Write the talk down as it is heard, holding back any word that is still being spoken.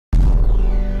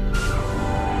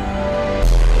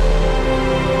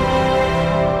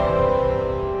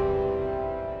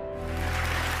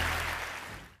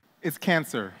It's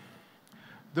cancer.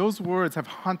 Those words have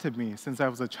haunted me since I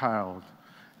was a child,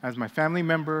 as my family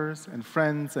members and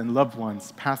friends and loved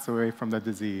ones pass away from the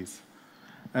disease.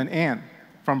 An aunt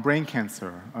from brain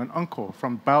cancer, an uncle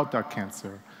from bile duct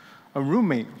cancer, a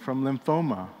roommate from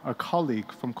lymphoma, a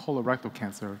colleague from colorectal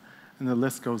cancer, and the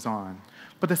list goes on.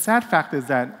 But the sad fact is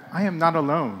that I am not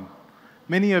alone.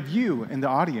 Many of you in the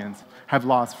audience have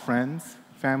lost friends,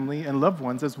 family, and loved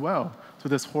ones as well to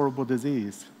this horrible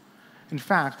disease. In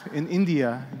fact, in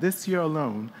India, this year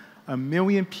alone, 1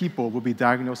 million people will be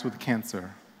diagnosed with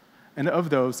cancer. And of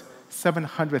those,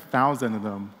 700,000 of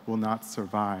them will not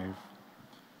survive.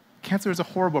 Cancer is a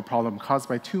horrible problem caused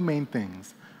by two main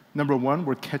things. Number one,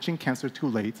 we're catching cancer too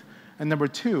late. And number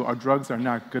two, our drugs are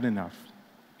not good enough.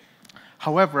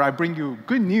 However, I bring you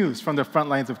good news from the front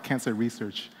lines of cancer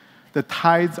research. The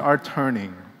tides are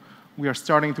turning. We are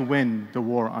starting to win the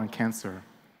war on cancer.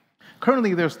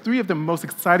 Currently, there's 3 of the most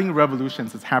exciting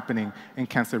revolutions that's happening in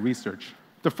cancer research.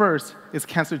 The first is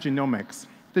cancer genomics.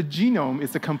 The genome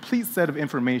is a complete set of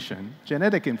information,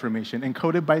 genetic information,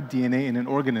 encoded by DNA in an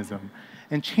organism.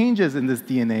 And changes in this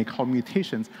DNA, called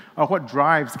mutations, are what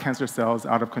drives cancer cells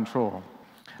out of control.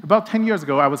 About 10 years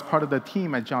ago, I was part of the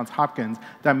team at Johns Hopkins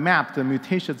that mapped the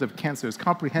mutations of cancers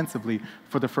comprehensively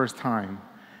for the first time.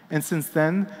 And since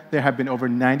then, there have been over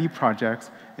 90 projects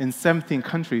in 17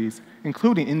 countries,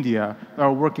 including India, that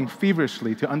are working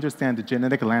feverishly to understand the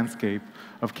genetic landscape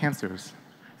of cancers.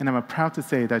 And I'm proud to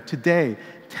say that today,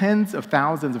 tens of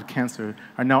thousands of cancers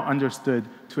are now understood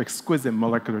to exquisite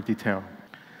molecular detail.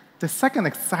 The second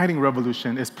exciting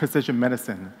revolution is precision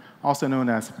medicine, also known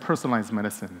as personalized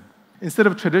medicine. Instead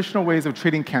of traditional ways of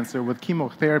treating cancer with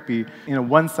chemotherapy in a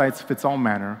one-size-fits-all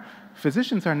manner,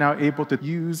 physicians are now able to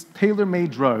use tailor-made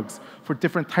drugs for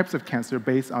different types of cancer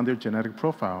based on their genetic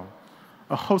profile.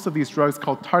 A host of these drugs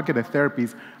called targeted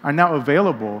therapies are now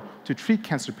available to treat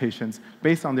cancer patients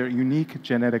based on their unique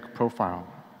genetic profile.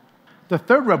 The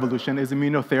third revolution is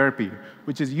immunotherapy,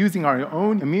 which is using our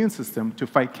own immune system to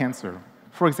fight cancer.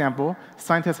 For example,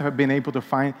 scientists have been able to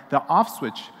find the off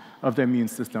switch of the immune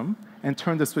system and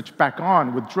turn the switch back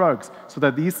on with drugs so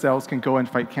that these cells can go and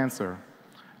fight cancer.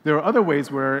 There are other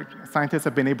ways where scientists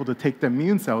have been able to take the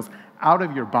immune cells out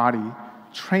of your body,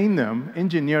 train them,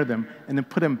 engineer them, and then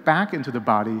put them back into the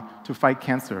body to fight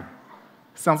cancer.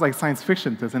 Sounds like science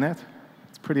fiction, doesn't it?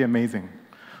 It's pretty amazing.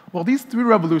 While these 3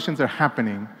 revolutions are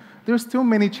happening, there are still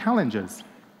many challenges.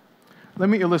 Let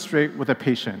me illustrate with a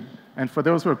patient. And for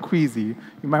those who are queasy,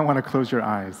 you might want to close your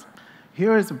eyes.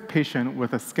 Here is a patient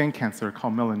with a skin cancer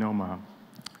called melanoma.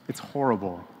 It's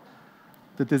horrible.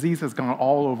 The disease has gone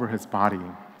all over his body.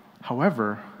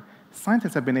 However,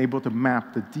 scientists have been able to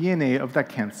map the DNA of that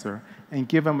cancer and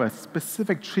give him a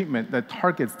specific treatment that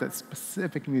targets that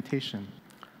specific mutation.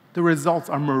 The results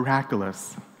are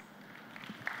miraculous.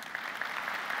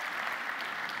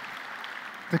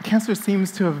 The cancer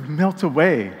seems to have melted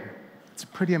away. It's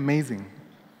pretty amazing.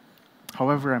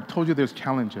 However, I've told you there's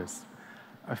challenges.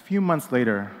 A few months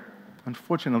later,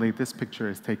 unfortunately, this picture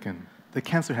is taken. The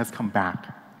cancer has come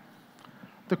back.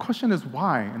 The question is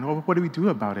why, and what do we do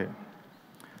about it?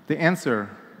 The answer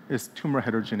is tumor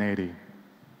heterogeneity.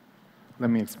 Let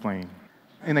me explain.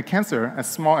 In a cancer as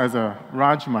small as a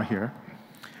rajma here,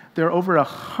 there are over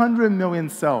 100 million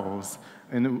cells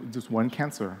in just one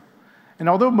cancer. And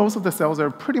although most of the cells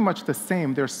are pretty much the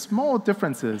same, there are small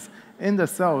differences in the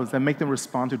cells that make them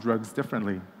respond to drugs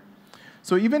differently.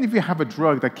 So even if you have a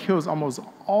drug that kills almost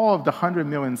all of the 100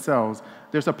 million cells,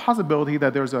 there's a possibility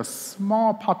that there's a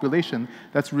small population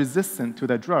that's resistant to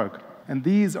that drug. And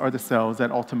these are the cells that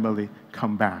ultimately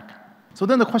come back. So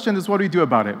then the question is, what do we do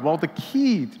about it? Well, the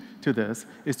key to this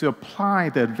is to apply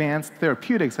the advanced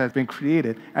therapeutics that have been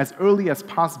created as early as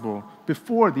possible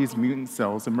before these mutant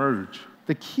cells emerge.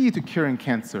 The key to curing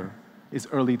cancer is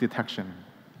early detection.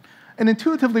 And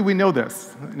intuitively, we know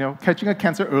this. Catching a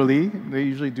cancer early, they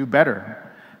usually do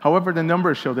better. However, the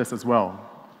numbers show this as well.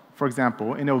 For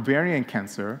example, in ovarian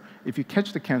cancer, if you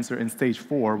catch the cancer in stage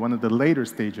 4, one of the later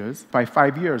stages, by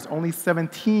 5 years, only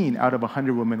 17 out of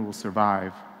 100 women will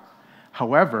survive.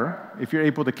 However, if you're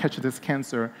able to catch this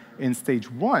cancer in stage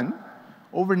 1,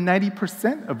 over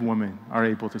 90% of women are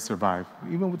able to survive,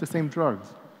 even with the same drugs.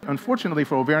 Unfortunately,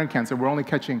 for ovarian cancer, we're only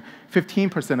catching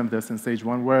 15% of this in stage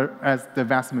 1, whereas the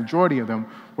vast majority of them,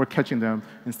 we're catching them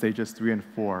in stages 3 and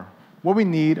 4. What we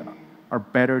need are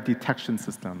better detection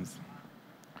systems.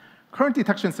 Current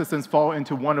detection systems fall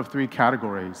into one of 3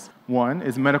 categories. One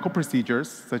is medical procedures,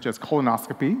 such as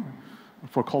colonoscopy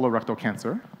for colorectal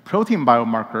cancer, protein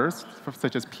biomarkers,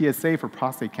 such as PSA for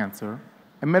prostate cancer,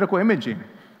 and medical imaging,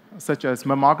 such as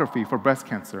mammography for breast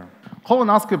cancer.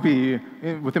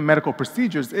 Colonoscopy within medical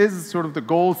procedures is sort of the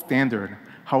gold standard.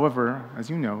 However, as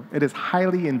you know, it is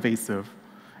highly invasive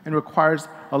and requires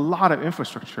a lot of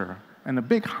infrastructure and a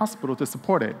big hospital to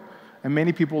support it. And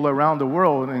many people around the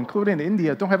world, including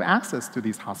India, don't have access to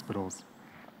these hospitals.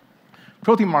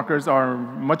 Protein markers are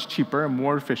much cheaper and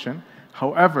more efficient.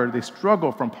 However, they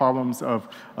struggle from problems of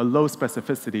a low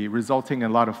specificity, resulting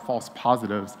in a lot of false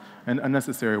positives and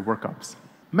unnecessary workups.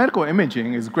 Medical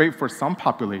imaging is great for some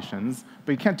populations,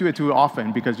 but you can't do it too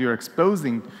often because you're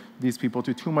exposing these people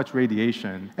to too much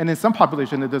radiation. And in some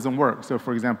populations, it doesn't work. So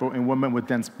for example, in women with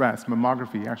dense breasts,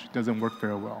 mammography actually doesn't work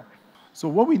very well. So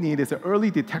what we need is an early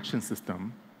detection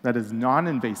system that is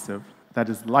non-invasive, that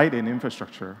is light in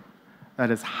infrastructure,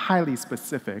 that is highly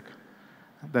specific,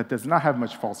 that does not have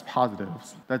much false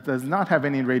positives, that does not have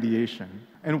any radiation,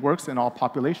 and works in all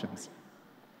populations.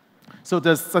 So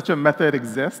does such a method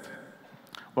exist?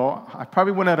 Well, I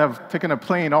probably wouldn't have taken a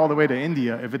plane all the way to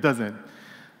India if it doesn't.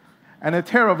 And at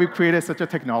Taro, we created such a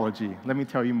technology. Let me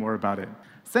tell you more about it.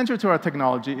 Central to our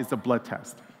technology is the blood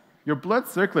test. Your blood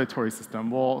circulatory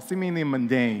system, while seemingly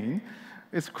mundane,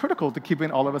 is critical to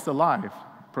keeping all of us alive,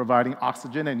 providing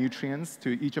oxygen and nutrients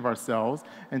to each of our cells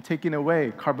and taking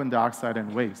away carbon dioxide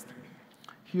and waste.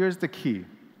 Here's the key.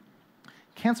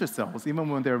 Cancer cells, even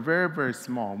when they're very, very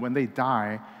small, when they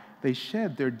die, they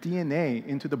shed their DNA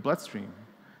into the bloodstream.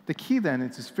 The key then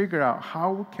is to figure out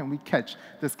how can we catch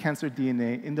this cancer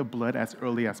DNA in the blood as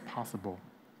early as possible.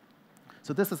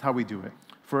 So this is how we do it.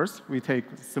 First, we take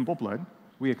simple blood.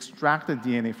 We extract the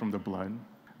DNA from the blood.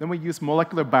 Then we use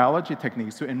molecular biology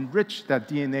techniques to enrich that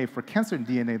DNA for cancer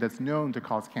DNA that's known to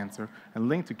cause cancer and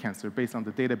linked to cancer based on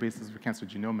the databases for cancer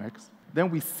genomics.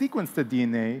 Then we sequence the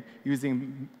DNA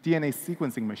using DNA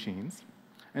sequencing machines.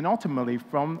 And ultimately,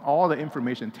 from all the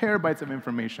information, terabytes of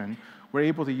information, we're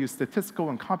able to use statistical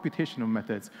and computational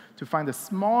methods to find a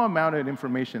small amount of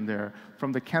information there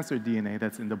from the cancer DNA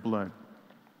that's in the blood.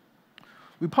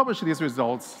 We published these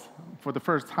results for the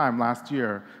first time last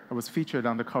year. It was featured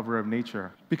on the cover of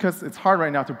Nature. Because it's hard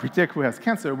right now to predict who has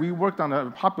cancer, we worked on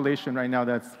a population right now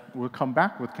that will come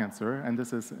back with cancer, and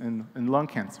this is in lung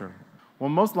cancer. Well,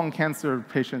 most lung cancer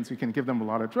patients, we can give them a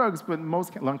lot of drugs, but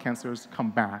most lung cancers come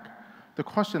back. The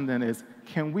question then is,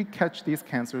 can we catch these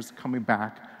cancers coming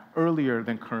back earlier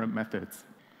than current methods?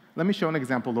 Let me show an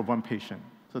example of one patient.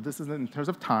 So this is in terms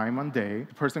of time on day.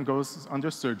 The person goes under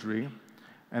surgery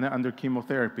and then under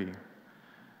chemotherapy.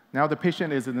 Now the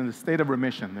patient is in a state of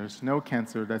remission. There's no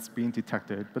cancer that's being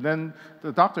detected. But then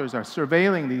the doctors are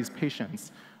surveilling these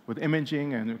patients with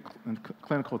imaging and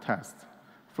clinical tests.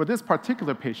 For this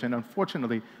particular patient,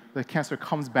 unfortunately, the cancer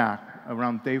comes back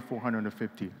around day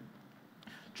 450.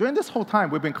 During this whole time,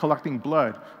 we've been collecting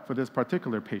blood for this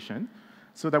particular patient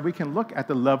so that we can look at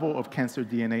the level of cancer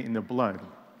DNA in the blood.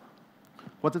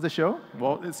 What does it show?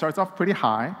 Well, it starts off pretty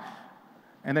high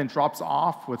and then drops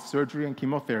off with surgery and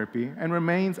chemotherapy and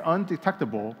remains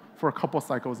undetectable for a couple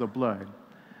cycles of blood.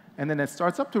 And then it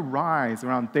starts up to rise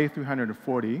around day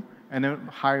 340 and then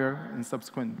higher in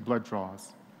subsequent blood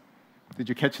draws. Did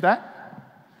you catch that?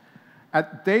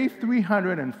 At day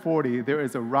 340, there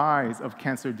is a rise of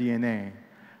cancer DNA.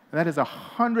 And that is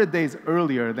 100 days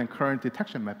earlier than current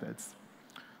detection methods.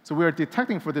 So we are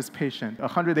detecting for this patient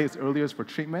 100 days earlier for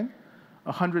treatment,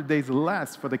 100 days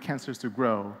less for the cancers to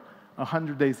grow,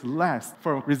 100 days less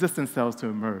for resistant cells to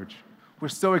emerge. We're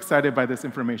so excited by this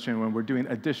information when we're doing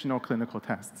additional clinical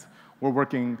tests. We're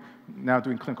working now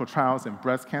doing clinical trials in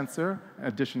breast cancer,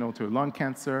 additional to lung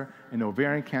cancer, in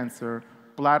ovarian cancer,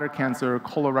 bladder cancer,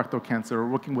 colorectal cancer.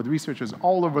 We're working with researchers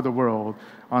all over the world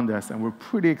on this, and we're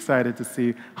pretty excited to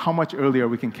see how much earlier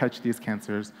we can catch these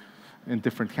cancers in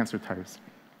different cancer types.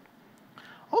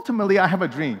 Ultimately, I have a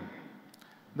dream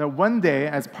that one day,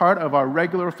 as part of our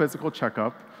regular physical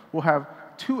checkup, we'll have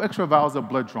 2 extra vials of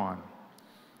blood drawn.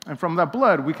 And from that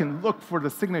blood, we can look for the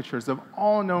signatures of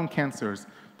all known cancers,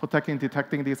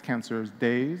 detecting these cancers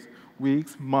days,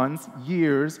 weeks, months,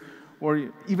 years,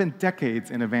 or even decades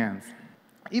in advance.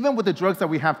 Even with the drugs that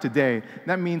we have today,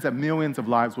 that means that millions of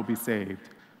lives will be saved.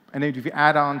 And if you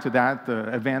add on to that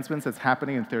the advancements that's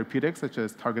happening in therapeutics, such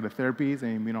as targeted therapies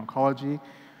and immuno-oncology,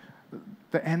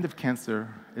 the end of cancer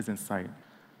is in sight.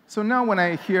 So now when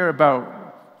I hear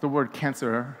about the word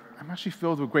cancer, I'm actually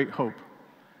filled with great hope.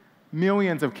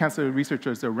 Millions of cancer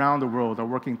researchers around the world are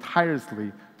working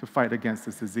tirelessly to fight against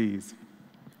this disease.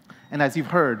 And as you've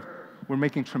heard, we're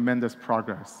making tremendous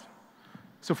progress.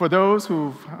 So for those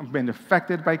who've been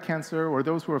affected by cancer, or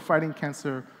those who are fighting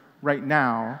cancer right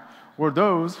now, or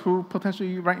those who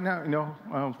potentially right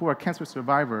now, who are cancer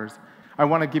survivors, I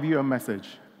want to give you a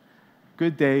message.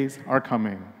 Good days are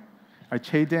coming.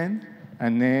 Achedin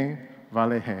ane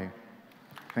valehe.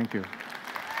 Thank you.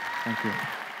 Thank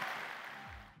you.